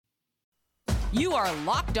You are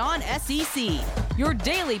Locked On SEC, your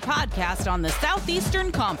daily podcast on the Southeastern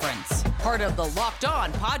Conference. Part of the Locked On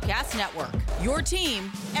Podcast Network, your team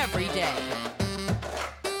every day.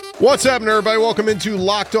 What's happening, everybody? Welcome into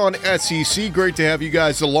Locked On SEC. Great to have you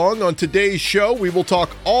guys along. On today's show, we will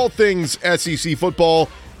talk all things SEC football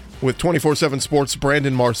with 24/7 Sports'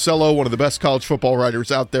 Brandon Marcello, one of the best college football writers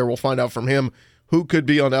out there. We'll find out from him who could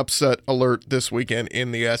be on upset alert this weekend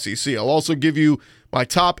in the SEC. I'll also give you my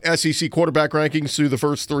top SEC quarterback rankings through the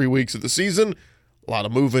first 3 weeks of the season. A lot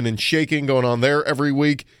of moving and shaking going on there every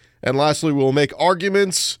week. And lastly, we'll make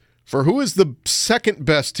arguments for who is the second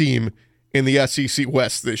best team in the SEC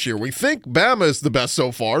West this year. We think Bama is the best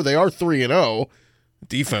so far. They are 3-0.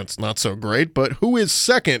 Defense not so great, but who is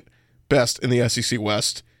second best in the SEC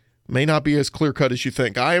West may not be as clear-cut as you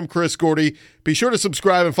think. I am Chris Gordy. Be sure to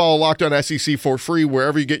subscribe and follow Locked On SEC for free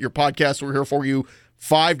wherever you get your podcasts. We're here for you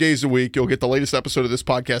 5 days a week. You'll get the latest episode of this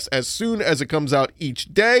podcast as soon as it comes out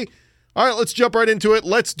each day. All right, let's jump right into it.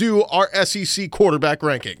 Let's do our SEC quarterback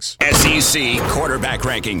rankings. SEC quarterback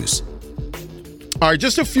rankings. All right,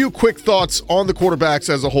 just a few quick thoughts on the quarterbacks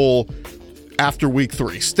as a whole after week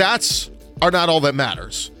 3. Stats are not all that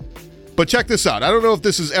matters. But check this out. I don't know if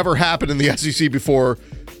this has ever happened in the SEC before.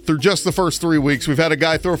 Through just the first 3 weeks, we've had a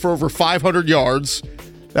guy throw for over 500 yards.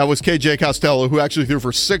 That was KJ Costello, who actually threw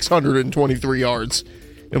for 623 yards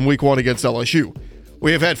in week 1 against LSU.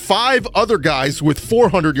 We have had 5 other guys with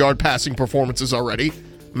 400-yard passing performances already.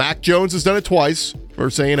 Mac Jones has done it twice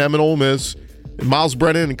versus A&M and Ole Miss. And Miles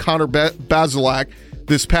Brennan and Connor Bazelak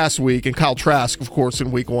this past week. And Kyle Trask, of course, in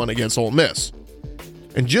week 1 against Ole Miss.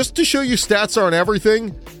 And just to show you stats are on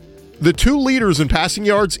everything, the 2 leaders in passing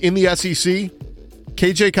yards in the SEC,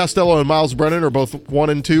 KJ Costello and Miles Brennan, are both 1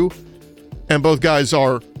 and 2. And both guys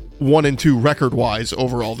are 1 and 2 record-wise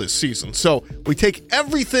overall this season. So we take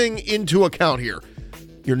everything into account here.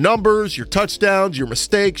 Your numbers, your touchdowns, your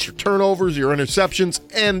mistakes, your turnovers, your interceptions,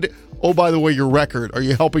 and, oh, by the way, your record. Are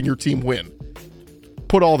you helping your team win?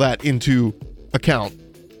 Put all that into account.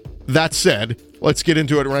 That said, let's get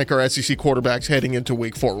into it and rank our SEC quarterbacks heading into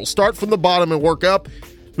week 4. We'll start from the bottom and work up.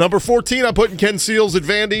 Number 14, I'm putting Ken Seals at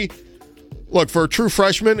Vandy. Look, for a true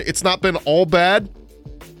freshman, it's not been all bad,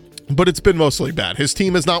 but it's been mostly bad. His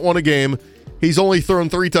team has not won a game. He's only thrown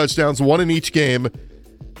 3 touchdowns, 1 in each game,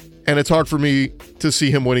 and it's hard for me to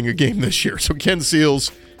see him winning a game this year. So Ken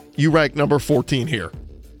Seals, you rank number 14 here.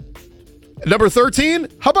 Number 13,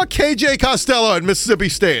 how about KJ Costello at Mississippi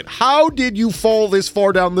State? How did you fall this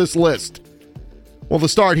far down this list? Well, to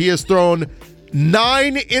start, he has thrown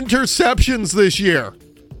 9 interceptions this year.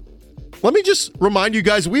 Let me just remind you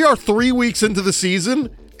guys, we are 3 weeks into the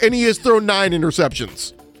season, and he has thrown 9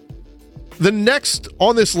 interceptions. The next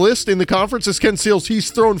on this list in the conference is Ken Seals.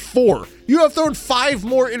 He's thrown 4. You have thrown 5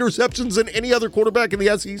 more interceptions than any other quarterback in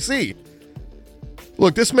the SEC.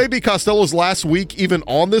 Look, this may be Costello's last week even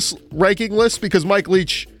on this ranking list because Mike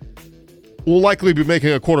Leach will likely be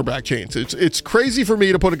making a quarterback change. It's crazy for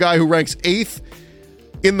me to put a guy who ranks 8th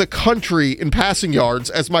in the country in passing yards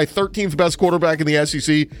as my 13th best quarterback in the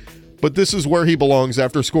SEC, but this is where he belongs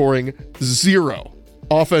after scoring 0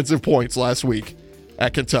 offensive points last week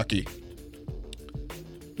at Kentucky.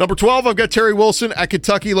 Number 12, I've got Terry Wilson at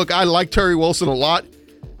Kentucky. Look, I like Terry Wilson a lot.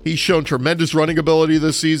 He's shown tremendous running ability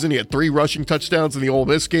this season. He had 3 rushing touchdowns in the Ole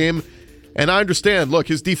Miss game. And I understand, look,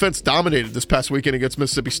 his defense dominated this past weekend against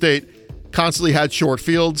Mississippi State, constantly had short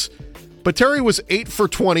fields. But Terry was 8 for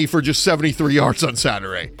 20 for just 73 yards on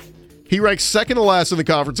Saturday. He ranks second to last in the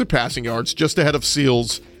conference in passing yards, just ahead of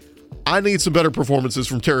Seals. I need some better performances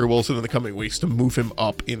from Terry Wilson in the coming weeks to move him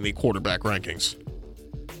up in the quarterback rankings.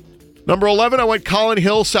 Number 11, I went Colin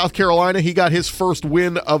Hill, South Carolina. He got his first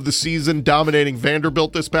win of the season, dominating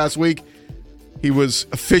Vanderbilt this past week. He was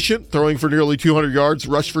efficient, throwing for nearly 200 yards,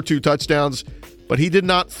 rushed for 2 touchdowns, but he did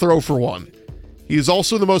not throw for 1. He is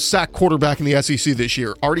also the most sacked quarterback in the SEC this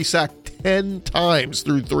year, already sacked 10 times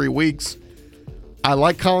through 3 weeks. I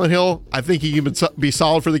like Colin Hill. I think he can be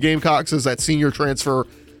solid for the Gamecocks as that senior transfer,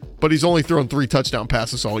 but he's only thrown 3 touchdown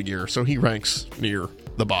passes all year, so he ranks near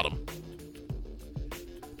the bottom.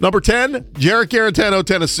 Number 10, Jarrett Guarantano,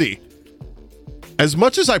 Tennessee. As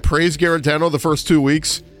much as I praise Guarantano the first 2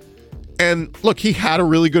 weeks, and look, he had a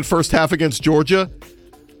really good first half against Georgia,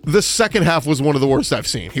 the second half was one of the worst I've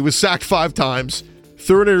seen. He was sacked 5 times,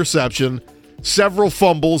 threw an interception, several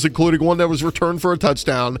fumbles, including one that was returned for a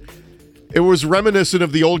touchdown. It was reminiscent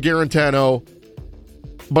of the old Guarantano,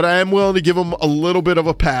 but I am willing to give him a little bit of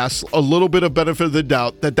a pass, a little bit of benefit of the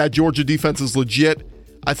doubt that Georgia defense is legit.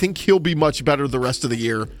 I think he'll be much better the rest of the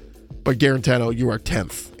year. But Guarantano, you are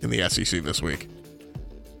 10th in the SEC this week.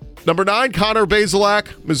 Number 9, Connor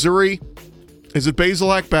Bazelak, Missouri. Is it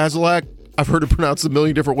Bazelak? I've heard it pronounced a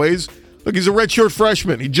million different ways. Look, he's a redshirt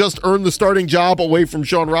freshman. He just earned the starting job away from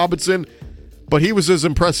Sean Robinson, but he was as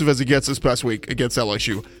impressive as he gets this past week against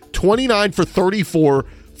LSU. 29 for 34,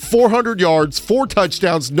 400 yards, 4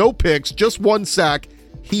 touchdowns, no picks, just 1 sack.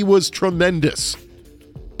 He was tremendous.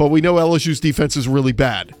 But we know LSU's defense is really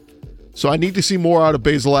bad. So I need to see more out of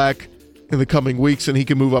Bazelak in the coming weeks, and he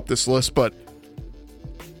can move up this list. But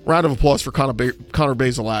round of applause for Connor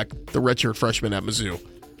Bazelak, the redshirt freshman at Mizzou.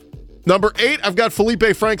 Number 8, I've got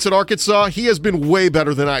Felipe Franks at Arkansas. He has been way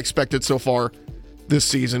better than I expected so far this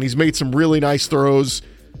season. He's made some really nice throws,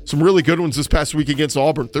 some really good ones this past week against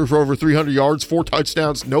Auburn. Threw for over 300 yards, 4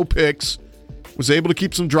 touchdowns, no picks. Was able to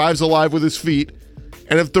keep some drives alive with his feet.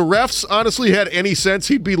 And if the refs honestly had any sense,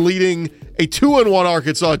 he'd be leading a 2-1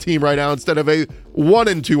 Arkansas team right now instead of a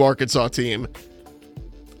 1-2 Arkansas team.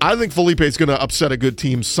 I think Felipe's going to upset a good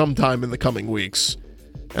team sometime in the coming weeks.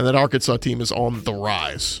 And that Arkansas team is on the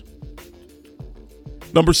rise.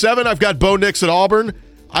 Number 7, I've got Bo Nix at Auburn.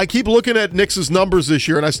 I keep looking at Nix's numbers this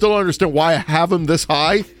year, and I still don't understand why I have him this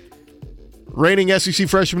high. Reigning SEC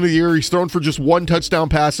Freshman of the Year, he's thrown for just 1 touchdown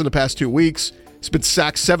pass in the past 2 weeks. He's been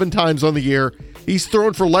sacked 7 times on the year. He's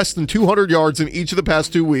thrown for less than 200 yards in each of the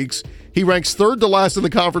past 2 weeks. He ranks 3rd to last in the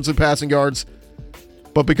conference in passing yards.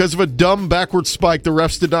 But because of a dumb backward spike, the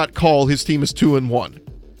refs did not call. His team is 2-1.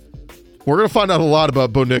 We're going to find out a lot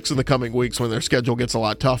about Bo Nix in the coming weeks when their schedule gets a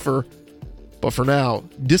lot tougher. But for now,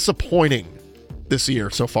 disappointing this year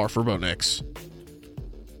so far for Bo Nix.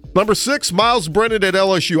 Number 6, Miles Brennan at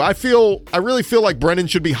LSU. I really feel like Brennan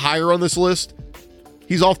should be higher on this list.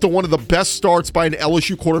 He's off to one of the best starts by an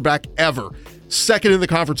LSU quarterback ever. 2nd in the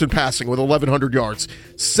conference in passing with 1,100 yards.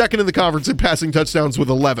 2nd in the conference in passing touchdowns with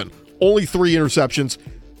 11. Only 3 interceptions.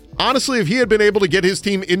 Honestly, if he had been able to get his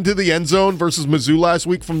team into the end zone versus Mizzou last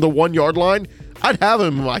week from the 1-yard line, I'd have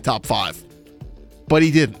him in my top 5. But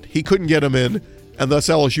he didn't. He couldn't get him in, and thus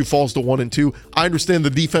LSU falls to 1-2. I understand the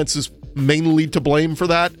defense is mainly to blame for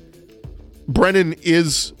that. Brennan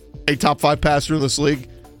is a top 5 passer in this league,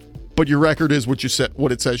 but your record is what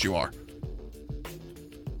it says you are.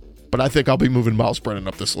 But I think I'll be moving Miles Brennan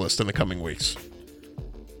up this list in the coming weeks.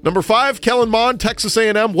 Number 5, Kellen Mond, Texas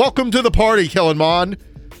A&M. Welcome to the party, Kellen Mond.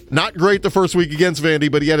 Not great the first week against Vandy,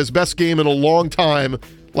 but he had his best game in a long time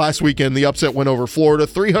last weekend. The upset went over Florida.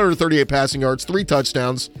 338 passing yards, 3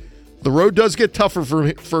 touchdowns. The road does get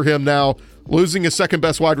tougher for him now, losing his second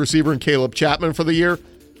best wide receiver in Caleb Chapman for the year.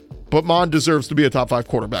 But Mond deserves to be a top 5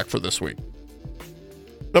 quarterback for this week.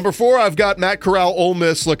 Number 4, I've got Matt Corral, Ole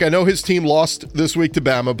Miss. Look, I know his team lost this week to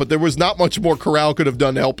Bama, but there was not much more Corral could have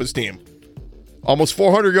done to help his team. Almost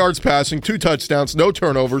 400 yards passing, 2 touchdowns, no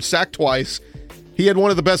turnovers, sacked twice. He had one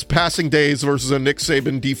of the best passing days versus a Nick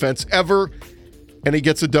Saban defense ever, and he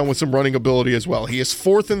gets it done with some running ability as well. He is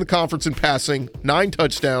 4th in the conference in passing, 9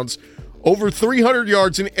 touchdowns, over 300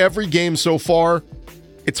 yards in every game so far.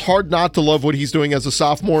 It's hard not to love what he's doing as a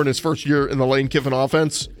sophomore in his first year in the Lane Kiffin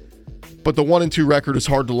offense. But the 1-2 record is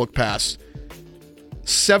hard to look past.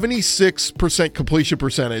 76% completion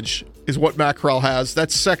percentage is what Matt Corral has.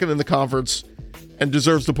 That's 2nd in the conference and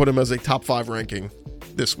deserves to put him as a top 5 ranking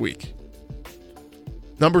this week.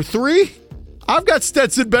 Number 3, I've got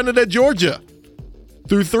Stetson Bennett at Georgia.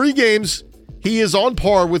 Through 3 games, he is on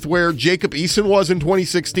par with where Jacob Eason was in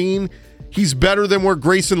 2016. He's better than where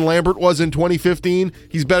Grayson Lambert was in 2015.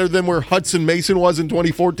 He's better than where Hudson Mason was in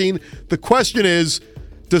 2014. The question is,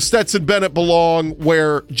 does Stetson Bennett belong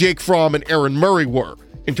where Jake Fromm and Aaron Murray were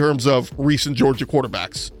in terms of recent Georgia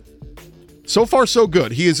quarterbacks? So far, so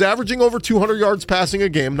good. He is averaging over 200 yards passing a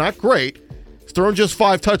game. Not great. He's thrown just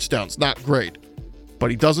 5 touchdowns. Not great. But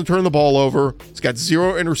he doesn't turn the ball over. He's got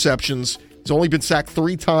 0 interceptions. He's only been sacked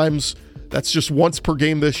 3 times. That's just once per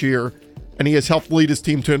game this year. And he has helped lead his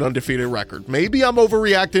team to an undefeated record. Maybe I'm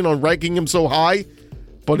overreacting on ranking him so high,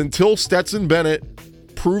 but until Stetson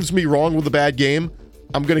Bennett proves me wrong with a bad game,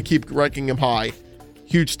 I'm going to keep ranking him high.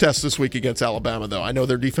 Huge test this week against Alabama, though. I know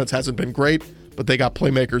their defense hasn't been great, but they got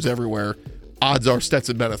playmakers everywhere. Odds are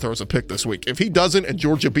Stetson Bennett throws a pick this week. If he doesn't and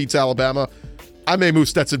Georgia beats Alabama, I may move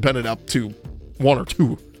Stetson Bennett up to 1 or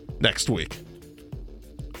 2 next week.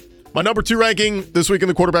 My number 2 ranking this week in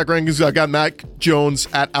the quarterback rankings, I got Mac Jones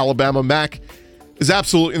at Alabama. Mac is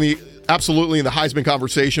absolutely in the Heisman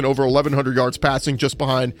conversation, over 1,100 yards passing, just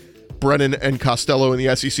behind Brennan and Costello in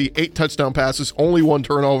the SEC. 8 touchdown passes, only 1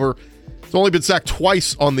 turnover. He's only been sacked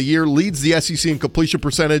twice on the year, leads the SEC in completion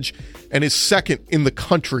percentage, and is 2nd in the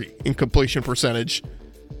country in completion percentage.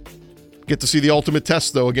 Get to see the ultimate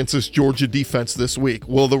test, though, against this Georgia defense this week.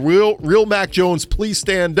 Will the real Mac Jones please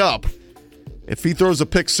stand up? If he throws a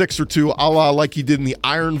pick 6 or 2, a la like he did in the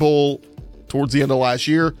Iron Bowl towards the end of last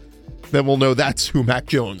year, then we'll know that's who Mac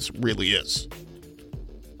Jones really is.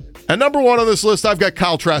 And number one on this list, I've got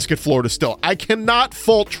Kyle Trask at Florida still. I cannot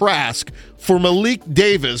fault Trask for Malik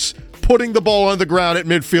Davis putting the ball on the ground at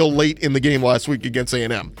midfield late in the game last week against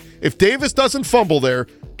A&M. If Davis doesn't fumble there,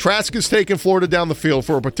 Trask is taking Florida down the field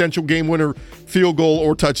for a potential game-winner field goal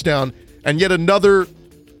or touchdown. And yet another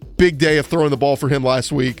big day of throwing the ball for him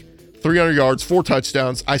last week. 300 yards, 4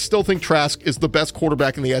 touchdowns. I still think Trask is the best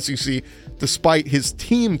quarterback in the SEC, despite his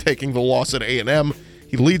team taking the loss at A&M.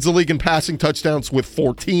 He leads the league in passing touchdowns with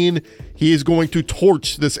 14. He is going to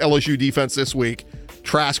torch this LSU defense this week.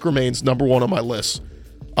 Trask remains number one on my list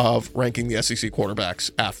of ranking the SEC quarterbacks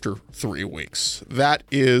after 3 weeks. That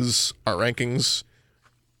is our rankings.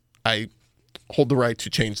 I hold the right to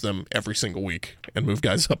change them every single week and move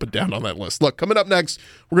guys up and down on that list. Look, coming up next,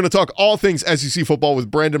 we're going to talk all things SEC football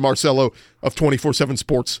with Brandon Marcello of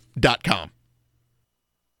 247sports.com.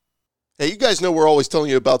 Hey, you guys know we're always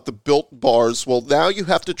telling you about the Built bars. Well, now you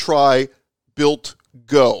have to try Built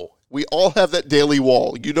Go. We all have that daily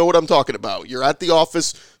wall. You know what I'm talking about. You're at the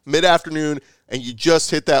office mid-afternoon, and you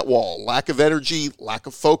just hit that wall. Lack of energy, lack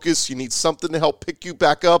of focus. You need something to help pick you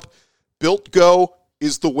back up. Built Go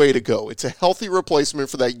is the way to go. It's a healthy replacement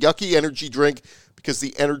for that yucky energy drink because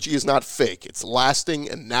the energy is not fake. It's lasting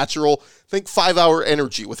and natural. Think 5-hour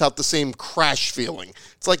energy without the same crash feeling.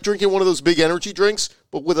 It's like drinking one of those big energy drinks,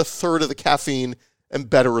 but with a third of the caffeine and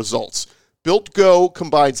better results. Built Go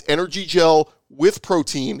combines energy gel with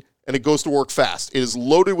protein, and it goes to work fast. It is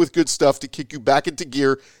loaded with good stuff to kick you back into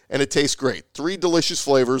gear, and it tastes great. 3 delicious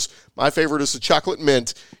flavors. My favorite is the chocolate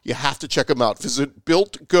mint. You have to check them out. Visit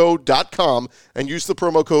BuiltGo.com and use the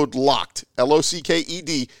promo code LOCKED,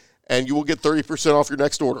 LOCKED, and you will get 30% off your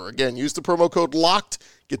next order. Again, use the promo code LOCKED.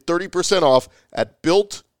 Get 30% off at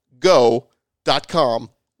BuiltGo.com.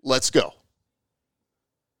 Let's go.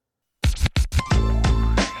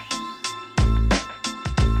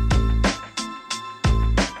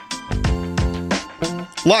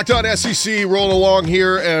 Locked On SEC rolling along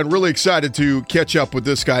here, and really excited to catch up with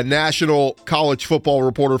this guy, national college football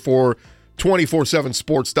reporter for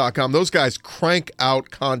 247sports.com. Those guys crank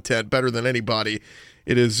out content better than anybody.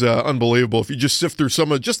 It is unbelievable. If you just sift through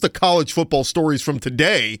some of just the college football stories from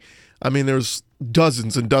today, I mean, there's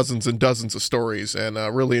dozens and dozens and dozens of stories, and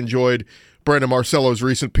really enjoyed Brandon Marcello's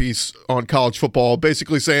recent piece on college football,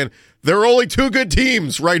 basically saying there are only 2 good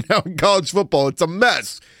teams right now in college football. It's a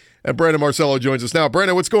mess. And Brandon Marcello joins us now.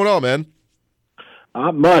 Brandon, what's going on, man?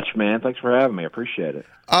 Not much, man. Thanks for having me. I appreciate it.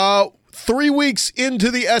 3 weeks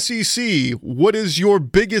into the SEC, what is your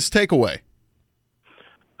biggest takeaway?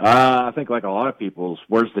 I think like a lot of people's,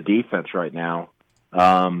 where's the defense right now?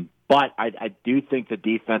 But I do think the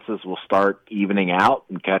defenses will start evening out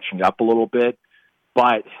and catching up a little bit.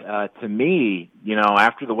 But to me, you know,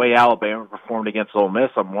 after the way Alabama performed against Ole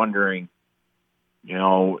Miss, I'm wondering, you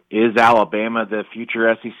know, is Alabama the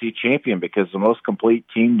future SEC champion? Because the most complete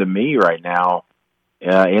team to me right now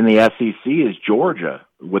in the SEC is Georgia,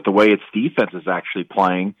 with the way its defense is actually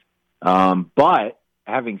playing. But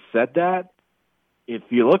having said that, if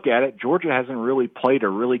you look at it, Georgia hasn't really played a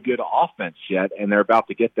really good offense yet, and they're about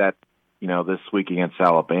to get that, you know, this week against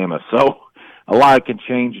Alabama. So a lot can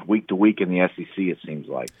change week to week in the SEC, it seems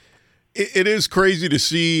like. It is crazy to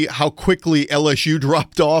see how quickly LSU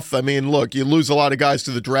dropped off. I mean, look, you lose a lot of guys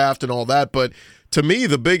to the draft and all that, but to me,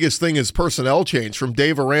 the biggest thing is personnel change from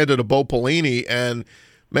Dave Aranda to Bo Pelini. And,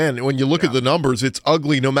 man, when you look at the numbers, it's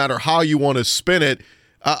ugly no matter how you want to spin it.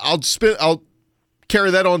 I'll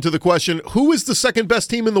carry that on to the question, who is the second best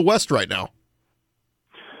team in the West right now?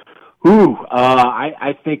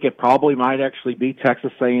 I think it probably might actually be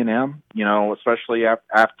Texas A&M, you know, especially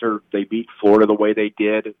after they beat Florida the way they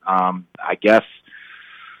did. I guess,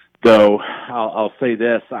 though, I'll say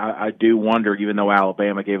this. I do wonder, even though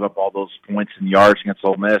Alabama gave up all those points and yards against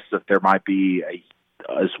Ole Miss, if there might be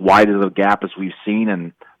as wide as a gap as we've seen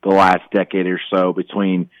in the last decade or so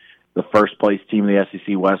between the first-place team in the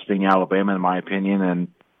SEC West being Alabama, in my opinion,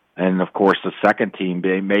 and of course, the second team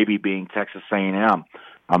maybe being Texas A&M.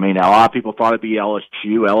 I mean, a lot of people thought it'd be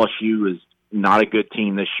LSU. LSU is not a good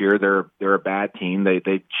team this year. They're a bad team.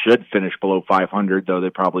 They should finish below 500, though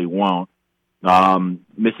they probably won't.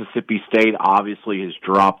 Mississippi State obviously has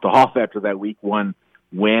dropped off after that Week 1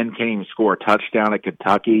 win. Can't even score a touchdown at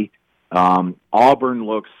Kentucky. Auburn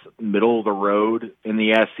looks middle of the road in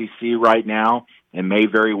the SEC right now and may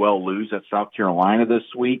very well lose at South Carolina this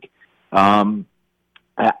week. I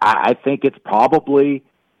think it's probably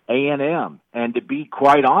A&M. And to be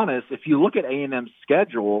quite honest, if you look at A&M's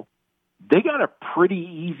schedule, they got a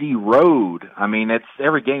pretty easy road. I mean,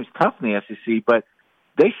 every game's tough in the SEC, but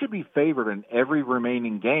they should be favored in every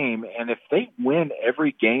remaining game. And if they win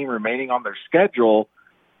every game remaining on their schedule,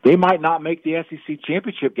 they might not make the SEC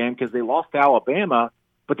championship game because they lost to Alabama,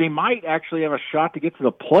 but they might actually have a shot to get to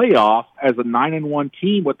the playoff as a 9-1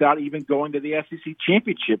 team without even going to the SEC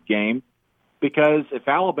championship game. Because if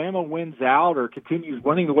Alabama wins out or continues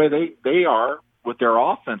winning the way they are with their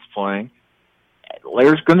offense playing,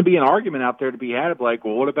 there's going to be an argument out there to be had of like,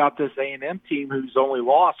 well, what about this A&M team whose only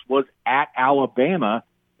loss was at Alabama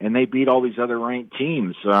and they beat all these other ranked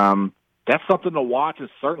teams? That's something to watch.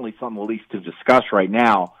 It's certainly something at least to discuss right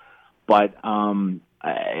now. But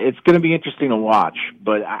it's going to be interesting to watch.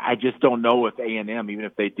 But I just don't know if A&M, even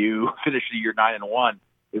if they do finish the year 9-1,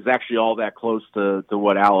 is actually all that close to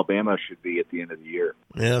what Alabama should be at the end of the year.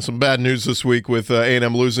 Yeah, some bad news this week with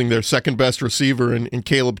A&M losing their second-best receiver in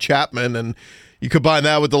Caleb Chapman, and you combine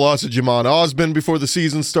that with the loss of Jamon Osmond before the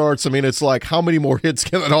season starts. I mean, it's like, how many more hits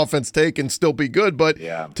can that offense take and still be good? But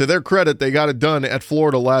to their credit, they got it done at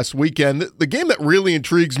Florida last weekend. The game that really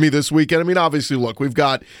intrigues me this weekend, I mean, obviously, look, we've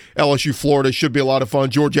got LSU, Florida, should be a lot of fun.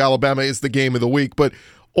 Georgia, Alabama is the game of the week, but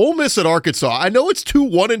Ole Miss at Arkansas, I know it's 2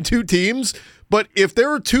 1-2 teams, but if there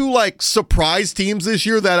are 2 like surprise teams this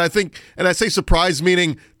year that I think, and I say surprise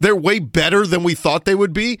meaning they're way better than we thought they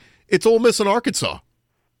would be, it's Ole Miss and Arkansas.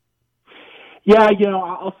 Yeah,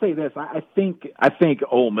 I'll say this. I think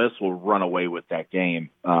Ole Miss will run away with that game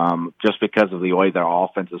just because of the way their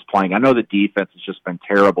offense is playing. I know the defense has just been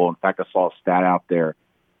terrible. In fact, I saw a stat out there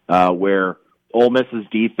where Ole Miss's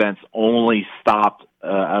defense only stopped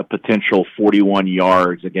a potential 41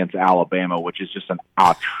 yards against Alabama, which is just an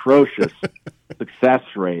atrocious success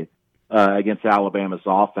rate against Alabama's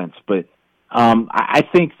offense. But I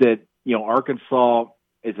think that, Arkansas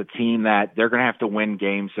is a team that they're going to have to win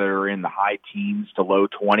games that are in the high teens to low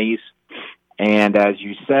 20s. And as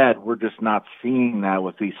you said, we're just not seeing that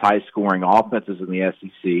with these high-scoring offenses in the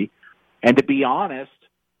SEC. And to be honest,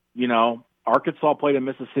 Arkansas played a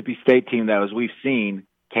Mississippi State team that, as we've seen,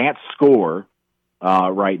 can't score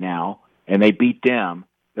right now, and they beat them.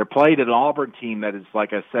 They're played an Auburn team that is,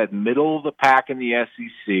 like I said, middle of the pack in the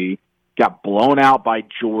SEC, got blown out by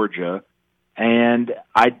Georgia, and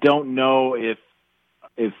I don't know if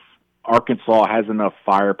Arkansas has enough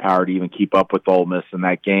firepower to even keep up with Ole Miss in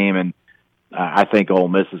that game, and I think Ole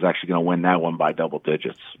Miss is actually going to win that one by double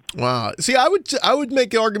digits. Wow. See, I would make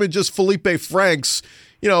the argument just Felipe Franks.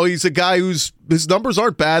 He's a guy his numbers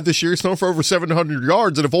aren't bad this year. He's thrown for over 700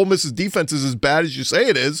 yards, and if Ole Miss's defense is as bad as you say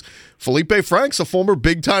it is, Felipe Franks, a former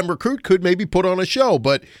big-time recruit, could maybe put on a show.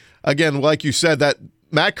 But again, like you said, that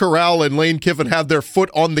Matt Corral and Lane Kiffin have their foot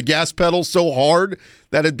on the gas pedal so hard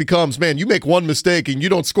that it becomes, man, you make one mistake and you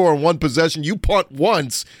don't score in one possession, you punt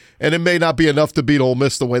once, and it may not be enough to beat Ole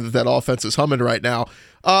Miss the way that offense is humming right now.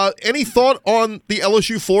 Any thought on the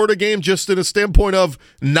LSU-Florida game, just in a standpoint of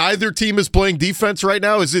neither team is playing defense right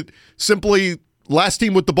now? Is it simply last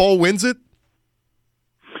team with the ball wins it?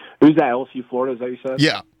 Who's that, LSU-Florida, is that you said?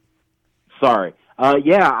 Yeah. Sorry.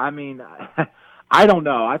 I mean, I don't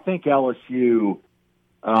know. I think LSU,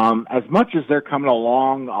 as much as they're coming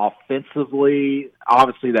along offensively,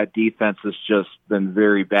 obviously that defense has just been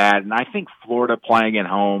very bad. And I think Florida playing at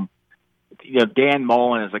home, Dan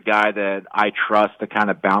Mullen is a guy that I trust to kind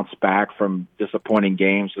of bounce back from disappointing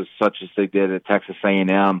games such as they did at Texas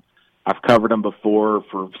A&M. I've covered them before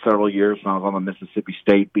for several years when I was on the Mississippi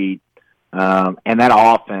State beat. And that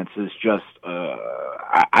offense is just,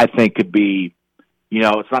 I think could be,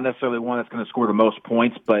 it's not necessarily one that's going to score the most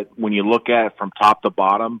points, but when you look at it from top to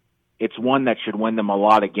bottom, it's one that should win them a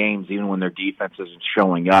lot of games, even when their defense isn't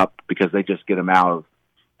showing up, because they just get them out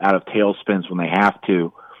of tailspins when they have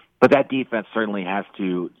to. But that defense certainly has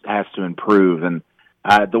to improve. And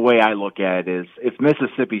the way I look at it is, if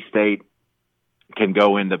Mississippi State can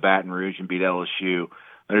go into Baton Rouge and beat LSU,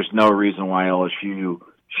 there's no reason why LSU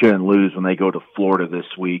shouldn't lose when they go to Florida this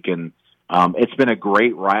week. And it's been a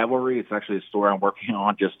great rivalry. It's actually a story I'm working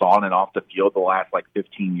on just on and off the field the last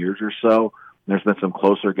 15 years or so. There's been some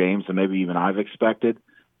closer games than maybe even I've expected.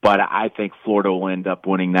 But I think Florida will end up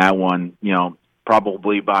winning that one,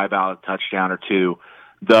 probably by about a touchdown or two.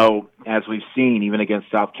 Though, as we've seen, even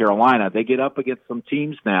against South Carolina, they get up against some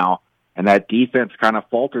teams now, and that defense kind of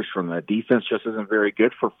falters from them. The defense just isn't very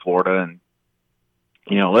good for Florida. And,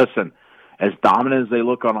 listen, as dominant as they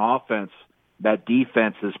look on offense, that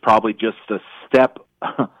defense is probably just a step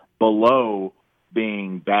below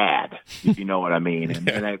being bad, if you know what I mean. And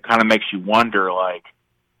it kind of makes you wonder,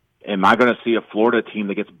 am I going to see a Florida team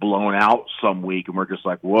that gets blown out some week, and we're just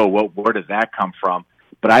like, whoa, where did that come from?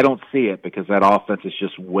 But I don't see it because that offense is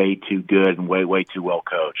just way too good and way, way too well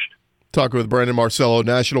coached. Talking with Brandon Marcello,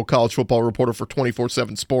 national college football reporter for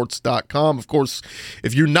 247sports.com. Of course,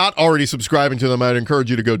 if you're not already subscribing to them, I'd encourage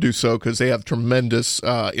you to go do so because they have tremendous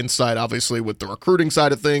insight, obviously, with the recruiting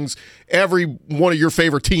side of things. Every one of your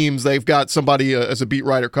favorite teams, they've got somebody as a beat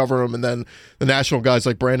writer covering them, and then the national guys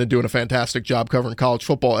like Brandon doing a fantastic job covering college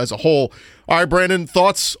football as a whole. All right, Brandon,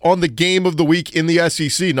 thoughts on the game of the week in the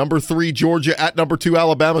SEC? Number 3, Georgia at number 2,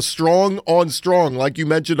 Alabama. Strong on strong. Like you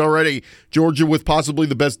mentioned already, Georgia with possibly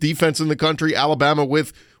the best defense in the country, Alabama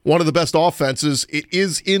with one of the best offenses. It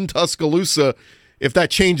is in Tuscaloosa. If that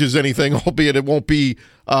changes anything, albeit it won't be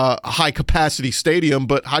a high-capacity stadium,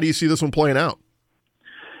 but how do you see this one playing out?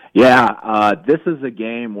 Yeah, this is a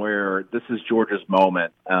game where this is Georgia's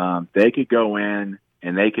moment. They could go in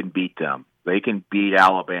and they can beat them. They can beat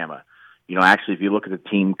Alabama. You know, actually, if you look at the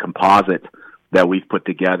team composite that we've put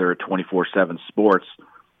together at 24/7 Sports,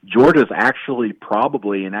 Georgia's actually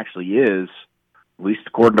probably and actually is, at least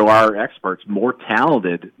according to our experts, more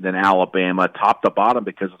talented than Alabama, top to bottom,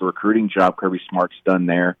 because of the recruiting job Kirby Smart's done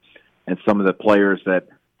there and some of the players that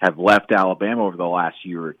have left Alabama over the last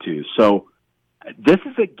year or two. So this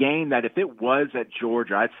is a game that if it was at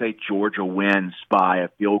Georgia, I'd say Georgia wins by a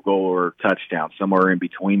field goal or touchdown, somewhere in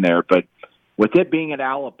between there. But with it being at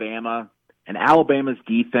Alabama and Alabama's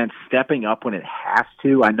defense stepping up when it has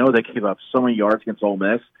to, I know they gave up so many yards against Ole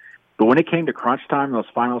Miss, but when it came to crunch time in those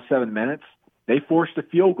final 7 minutes, they forced a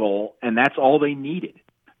field goal, and that's all they needed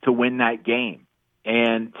to win that game.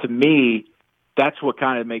 And to me, that's what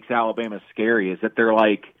kind of makes Alabama scary, is that they're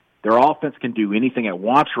like, their offense can do anything it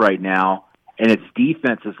wants right now, and its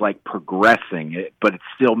defense is like progressing, but it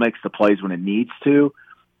still makes the plays when it needs to.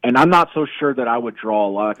 And I'm not so sure that I would draw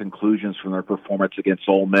a lot of conclusions from their performance against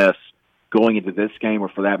Ole Miss going into this game, or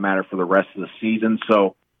for that matter, for the rest of the season.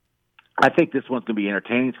 So I think this one's going to be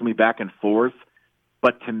entertaining. It's going to be back and forth.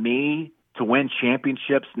 But to me, to win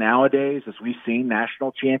championships nowadays, as we've seen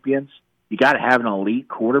national champions, you got to have an elite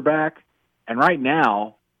quarterback. And right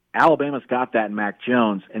now, Alabama's got that in Mac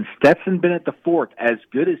Jones. And Stetson Bennett the fourth, as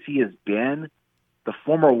good as he has been, the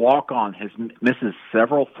former walk-on misses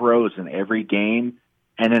several throws in every game.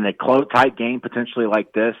 And in a close, tight game potentially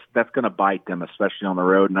like this, that's going to bite them, especially on the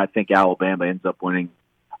road. And I think Alabama ends up winning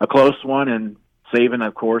a close one. And Saban,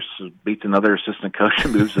 of course, beats another assistant coach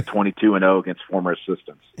and moves to 22-0 against former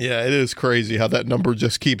assistants. Yeah, it is crazy how that number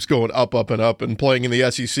just keeps going up, up, and up. And playing in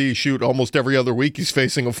the SEC, shoot, almost every other week he's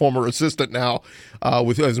facing a former assistant now,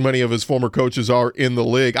 with as many of his former coaches are in the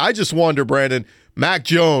league. I just wonder, Brandon, Mac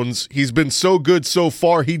Jones, he's been so good so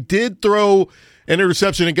far. He did throw an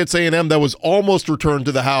interception against A&M that was almost returned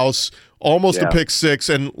to the house, almost a pick six.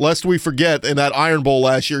 And lest we forget, in that Iron Bowl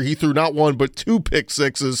last year, he threw not one but 2 pick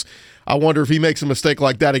sixes. I wonder if he makes a mistake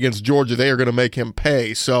like that against Georgia, they are going to make him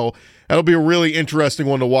pay. So that'll be a really interesting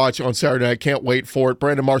one to watch on Saturday night. Can't wait for it.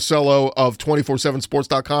 Brandon Marcello of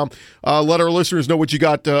 247sports.com. Let our listeners know what you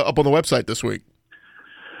got up on the website this week.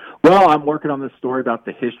 Well, I'm working on this story about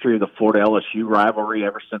the history of the Florida-LSU rivalry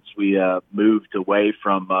ever since we moved away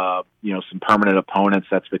from some permanent opponents.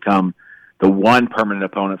 That's become the one permanent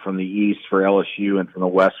opponent from the East for LSU and from the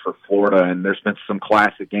West for Florida. And there's been some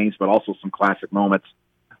classic games, but also some classic moments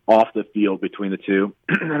off the field between the two.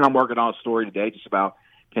 And I'm working on a story today just about,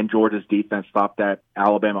 can Georgia's defense stop that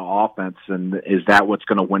Alabama offense, and is that what's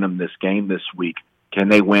going to win them this game this week? Can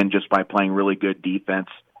they win just by playing really good defense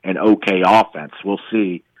and okay offense? We'll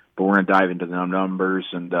see. But we're going to dive into the numbers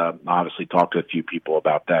and obviously talk to a few people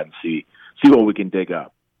about that and see what we can dig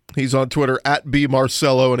up. He's on Twitter at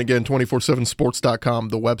 @bmarcello, and again, 247sports.com,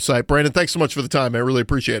 the website. Brandon, thanks so much for the time. I really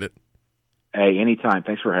appreciate it. Hey, anytime.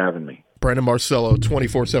 Thanks for having me. Brandon Marcello,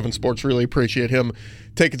 24/7 Sports. Really appreciate him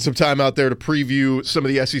taking some time out there to preview some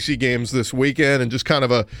of the SEC games this weekend and just kind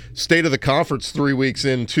of a state of the conference 3 weeks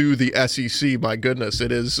into the SEC. My goodness,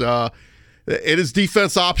 it is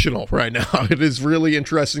defense optional right now. It is really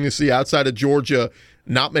interesting to see, outside of Georgia,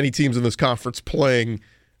 not many teams in this conference playing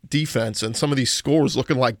defense, and some of these scores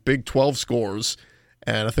looking like Big 12 scores,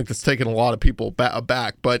 and I think that's taken a lot of people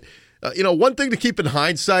aback. But, one thing to keep in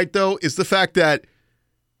hindsight, though, is the fact that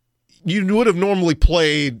you would have normally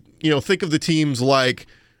played, think of the teams like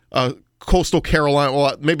Coastal Carolina.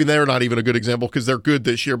 Well, maybe they're not even a good example because they're good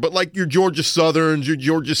this year, but like your Georgia Southerns, your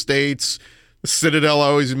Georgia States, the Citadel I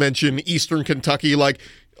always mention, Eastern Kentucky, like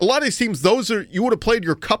a lot of these teams, you would have played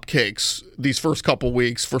your cupcakes these first couple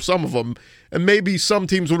weeks for some of them, and maybe some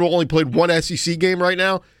teams would have only played one SEC game right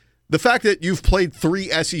now. The fact that you've played 3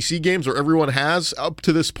 SEC games, or everyone has up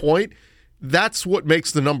to this point, that's what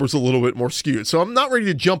makes the numbers a little bit more skewed. So I'm not ready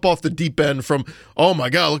to jump off the deep end from, oh my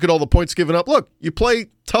God, look at all the points given up. Look, you play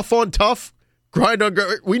tough on tough, grind on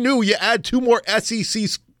grind. We knew you add 2 more SEC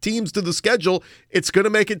teams to the schedule, it's going to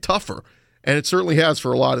make it tougher. And it certainly has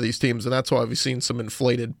for a lot of these teams, and that's why we've seen some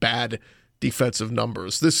inflated bad defensive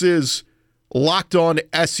numbers. This is Locked On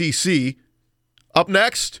SEC. Up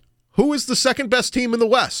next, who is the second best team in the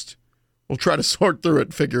West? We'll try to sort through it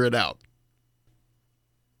and figure it out.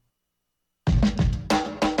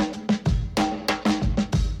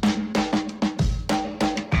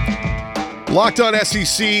 Locked On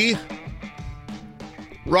SEC.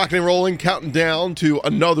 Rocking and rolling, counting down to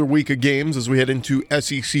another week of games as we head into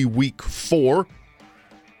SEC Week 4.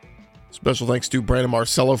 Special thanks to Brandon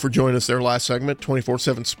Marcello for joining us there last segment,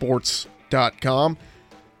 247sports.com.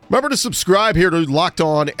 Remember to subscribe here to Locked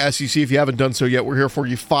On SEC if you haven't done so yet. We're here for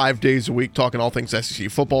you 5 days a week talking all things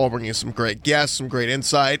SEC football, bringing you some great guests, some great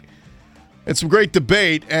insight, and some great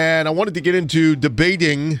debate. And I wanted to get into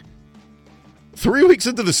debating 3 weeks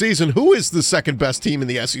into the season, who is the second best team in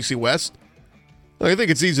the SEC West? I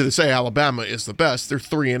think it's easy to say Alabama is the best. They're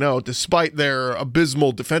 3-0, despite their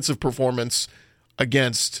abysmal defensive performance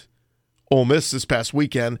against Ole Miss this past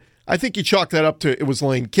weekend. I think you chalk that up to it was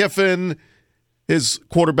Lane Kiffin. His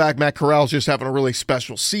quarterback, Matt Corral's just having a really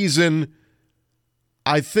special season.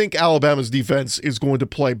 I think Alabama's defense is going to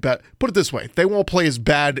play better. Put it this way, they won't play as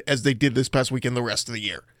bad as they did this past weekend the rest of the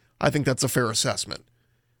year. I think that's a fair assessment.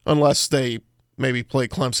 Unless they maybe play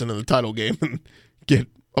Clemson in the title game and get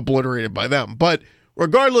obliterated by them. But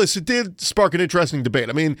regardless, it did spark an interesting debate.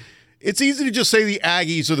 I mean, it's easy to just say the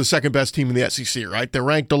Aggies are the second best team in the SEC, right? They're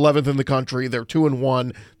ranked 11th in the country. They're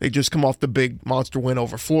 2-1. They just come off the big monster win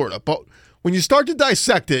over Florida. But when you start to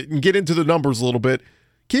dissect it and get into the numbers a little bit,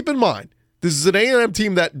 keep in mind, this is an A&M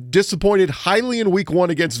team that disappointed highly in Week 1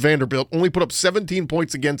 against Vanderbilt, only put up 17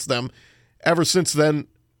 points against them. Ever since then,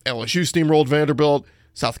 LSU steamrolled Vanderbilt,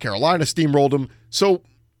 South Carolina steamrolled them. So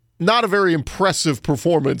not a very impressive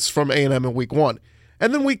performance from A&M in Week 1.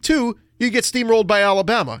 And then Week 2, you get steamrolled by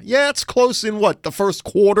Alabama. Yeah, it's close in the first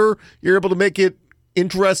quarter. You're able to make it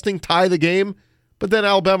interesting, tie the game. But then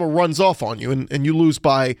Alabama runs off on you, and you lose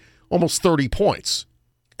by almost 30 points.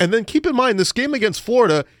 And then keep in mind, this game against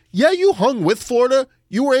Florida, yeah, you hung with Florida.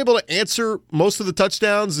 You were able to answer most of the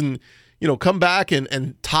touchdowns and, come back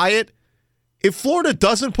and tie it. If Florida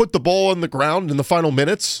doesn't put the ball on the ground in the final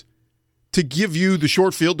minutes to give you the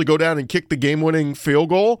short field to go down and kick the game-winning field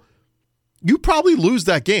goal, you probably lose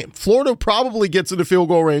that game. Florida probably gets into field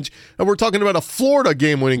goal range, and we're talking about a Florida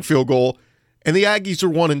game-winning field goal, and the Aggies are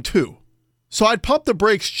 1-2. So I'd pump the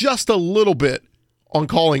brakes just a little bit on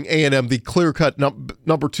calling A&M the clear-cut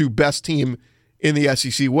number 2 best team in the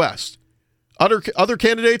SEC West. Other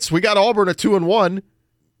candidates, we got Auburn at 2-1.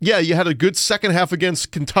 Yeah, you had a good second half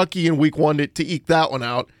against Kentucky in Week 1 to eke that one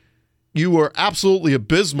out. You were absolutely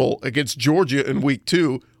abysmal against Georgia in Week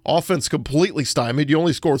 2. Offense completely stymied. You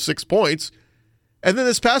only scored 6 points. And then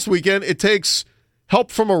this past weekend, it takes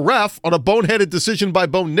help from a ref on a boneheaded decision by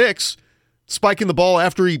Bo Nix, spiking the ball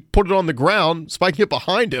after he put it on the ground, spiking it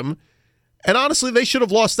behind him. And honestly, they should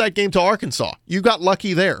have lost that game to Arkansas. You got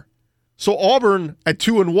lucky there. So Auburn at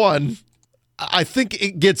 2-1, I think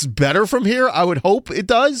it gets better from here. I would hope it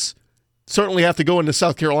does. Certainly have to go into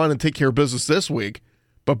South Carolina and take care of business this week.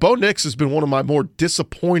 But Bo Nix has been one of my more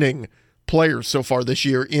disappointing players so far this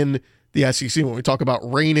year in the SEC. When we talk about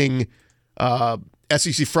reigning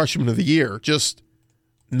SEC Freshman of the Year, just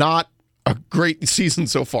not a great season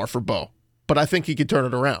so far for Bo. But I think he can turn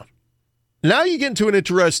it around. Now you get into an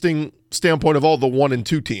interesting standpoint of all the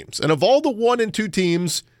 1-2 teams. And of all the 1-2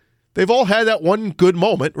 teams, they've all had that one good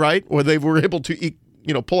moment, right, where they were able to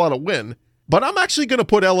pull out a win. But I'm actually going to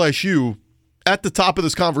put LSU at the top of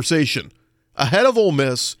this conversation, ahead of Ole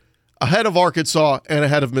Miss, ahead of Arkansas, and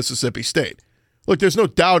ahead of Mississippi State. Look, there's no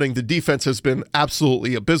doubting the defense has been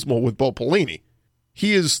absolutely abysmal with Bo Pelini.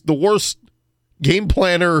 He is the worst game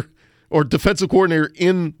planner or defensive coordinator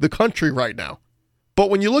in the country right now. But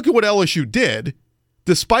when you look at what LSU did,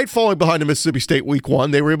 despite falling behind to Mississippi State Week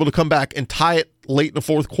 1, they were able to come back and tie it late in the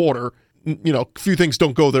fourth quarter. A few things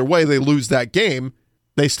don't go their way. They lose that game.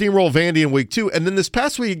 They steamroll Vandy in Week 2. And then this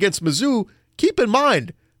past week against Mizzou, keep in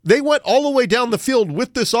mind, they went all the way down the field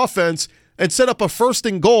with this offense and set up a 1st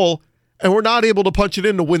and goal and were not able to punch it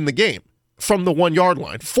in to win the game from the 1-yard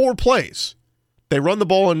line. 4 plays. They run the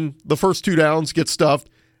ball in the first 2 downs, get stuffed,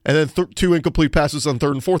 and then 2 incomplete passes on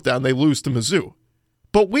 3rd and 4th down. They lose to Mizzou.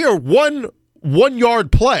 But we are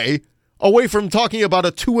one-yard play away from talking about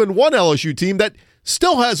a 2-1 LSU team that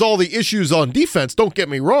still has all the issues on defense, don't get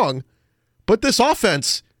me wrong, but this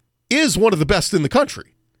offense is one of the best in the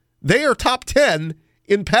country. They are top 10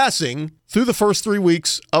 in passing through the first 3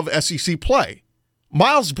 weeks of SEC play.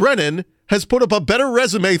 Miles Brennan has put up a better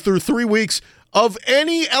resume through 3 weeks of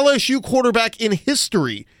any LSU quarterback in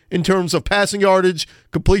history in terms of passing yardage,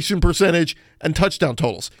 completion percentage, and touchdown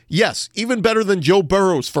totals. Yes, even better than Joe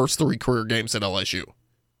Burrow's first 3 career games at LSU.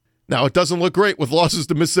 Now, it doesn't look great with losses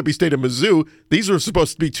to Mississippi State and Mizzou. These are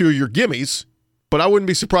supposed to be 2 of your gimmies, but I wouldn't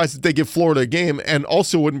be surprised if they give Florida a game, and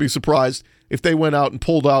also wouldn't be surprised if they went out and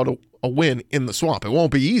pulled out a win in the Swamp. It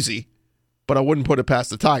won't be easy, but I wouldn't put it past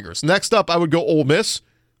the Tigers. Next up, I would go Ole Miss.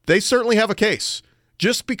 They certainly have a case,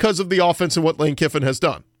 just because of the offense and what Lane Kiffin has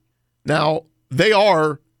done. Now, they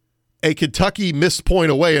are a Kentucky missed point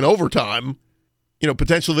away in overtime.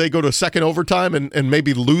 Potentially they go to a second overtime and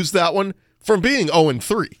maybe lose that one from being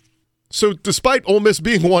 0-3. So despite Ole Miss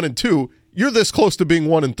being 1-2, you're this close to being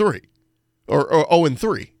 1-3 or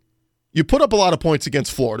 0-3. You put up a lot of points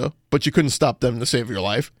against Florida, but you couldn't stop them to save your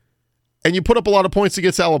life. And you put up a lot of points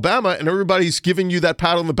against Alabama, and everybody's giving you that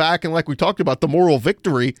pat on the back and, like we talked about, the moral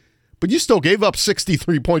victory, but you still gave up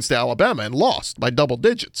 63 points to Alabama and lost by double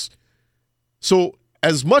digits. So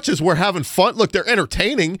as much as we're having fun, look, they're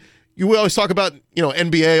entertaining. We always talk about,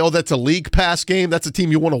 NBA, oh, that's a league pass game. That's a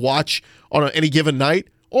team you want to watch on any given night.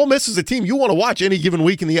 Ole Miss is a team you want to watch any given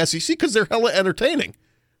week in the SEC because they're hella entertaining.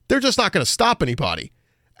 They're just not going to stop anybody.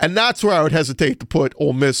 And that's where I would hesitate to put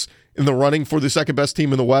Ole Miss in the running for the second best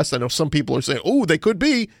team in the West. I know some people are saying, oh, they could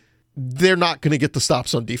be. They're not going to get the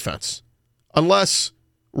stops on defense. Unless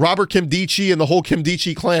Robert Kimdichie and the whole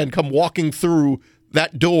Kimdichie clan come walking through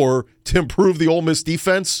that door to improve the Ole Miss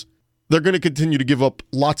defense, they're going to continue to give up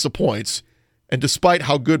lots of points. And despite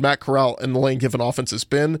how good Matt Corral and the Lane Kiffin offense has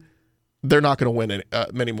been, they're not going to win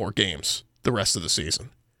many more games the rest of the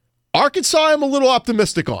season. Arkansas, I'm a little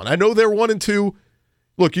optimistic on. I know they're 1-2.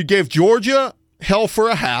 Look, you gave Georgia hell for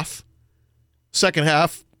a half. Second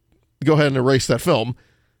half, go ahead and erase that film.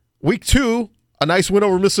 Week 2, a nice win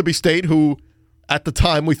over Mississippi State, who at the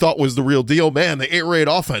time we thought was the real deal. Man, the air raid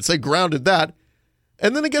offense, they grounded that.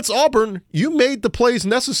 And then against Auburn, you made the plays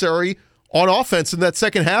necessary on offense in that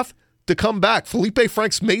second half to come back. Felipe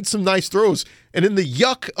Franks made some nice throws. And in the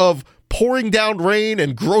yuck of pouring down rain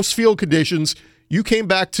and gross field conditions, you came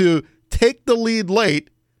back to take the lead late.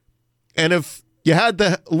 And if you had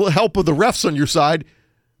the help of the refs on your side,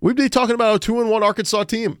 we'd be talking about a 2-1 Arkansas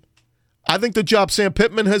team. I think the job Sam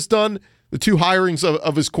Pittman has done, the 2 hirings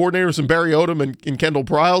of his coordinators in Barry Odom and Kendall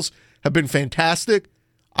Briles have been fantastic.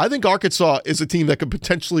 I think Arkansas is a team that could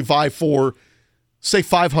potentially vie for, say,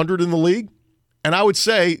 500 in the league. And I would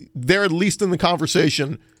say they're at least in the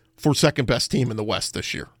conversation for second best team in the West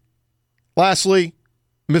this year. Lastly,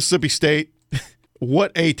 Mississippi State.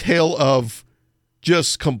 What a tale of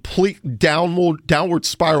just complete downward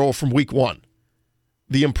spiral from week 1.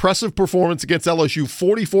 The impressive performance against LSU,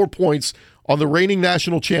 44 points on the reigning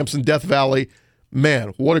national champs in Death Valley.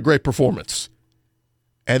 Man, what a great performance.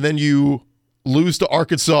 And then you lose to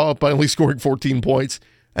Arkansas by only scoring 14 points,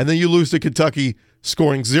 and then you lose to Kentucky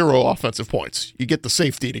scoring 0 offensive points. You get the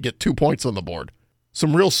safety to get 2 points on the board.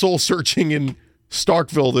 Some real soul-searching in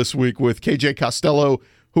Starkville this week with KJ Costello,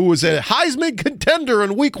 who was a Heisman contender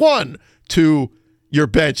in week 1, to you're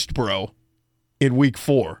benched, bro, in week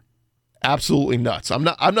 4. Absolutely nuts. I'm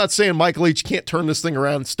not saying Mike Leach can't turn this thing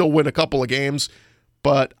around and still win a couple of games,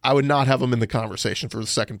 but I would not have him in the conversation for the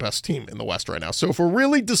second best team in the West right now. So if we're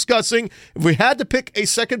really discussing, if we had to pick a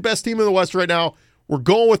second best team in the West right now, we're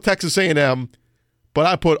going with Texas A&M, but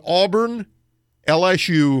I put Auburn,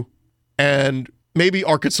 LSU, and maybe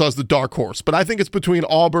Arkansas as the dark horse. But I think it's between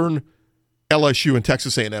Auburn, LSU, and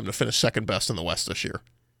Texas A&M to finish second best in the West this year.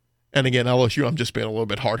 And again, LSU, I'm just being a little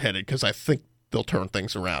bit hard-headed because I think they'll turn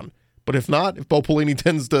things around. But if not, if Bo Pelini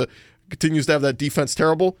continues to have that defense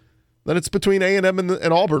terrible, then it's between A&M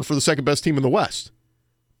and Auburn for the second best team in the West.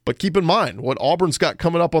 But keep in mind, what Auburn's got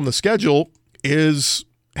coming up on the schedule is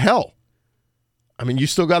hell. I mean, you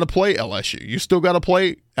still got to play LSU. You still got to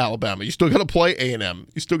play Alabama. You still got to play A&M.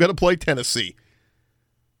 You still got to play Tennessee.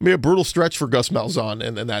 I mean, a brutal stretch for Gus Malzahn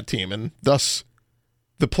and that team. And thus,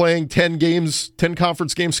 the playing 10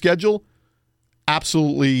 conference game schedule,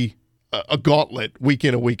 absolutely a gauntlet week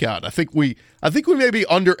in and week out. I think we maybe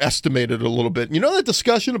underestimated a little bit. You know that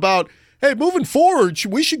discussion about, hey, moving forward,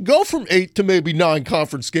 we should go from 8 to maybe 9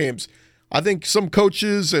 conference games. I think some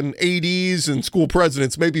coaches and ADs and school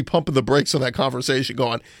presidents may be pumping the brakes on that conversation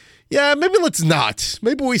going, yeah, maybe let's not.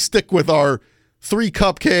 Maybe we stick with our 3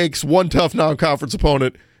 cupcakes, 1 tough non-conference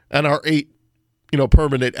opponent, and our 8,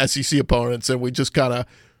 permanent SEC opponents, and we just kind of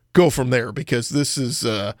go from there because this is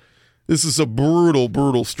a brutal,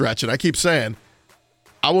 brutal stretch. And I keep saying,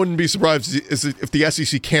 I wouldn't be surprised if the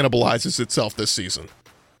SEC cannibalizes itself this season.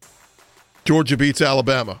 Georgia beats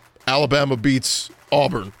Alabama. Alabama beats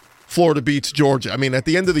Auburn. Florida beats Georgia. I mean, at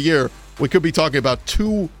the end of the year, we could be talking about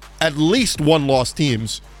 2 at least 1-loss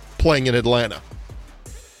teams playing in Atlanta.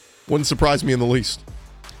 Wouldn't surprise me in the least.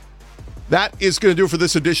 That is going to do it for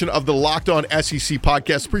this edition of the Locked On SEC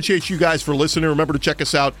podcast. Appreciate you guys for listening. Remember to check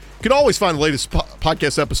us out. You can always find the latest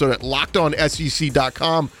podcast episode at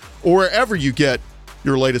lockedonsec.com or wherever you get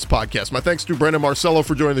your latest podcast. My thanks to Brandon Marcello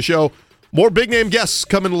for joining the show. More big-name guests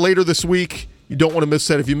coming later this week. You don't want to miss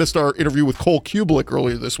that. If you missed our interview with Cole Kubelik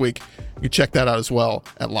earlier this week, you can check that out as well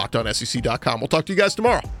at lockedonsec.com. We'll talk to you guys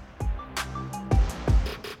tomorrow.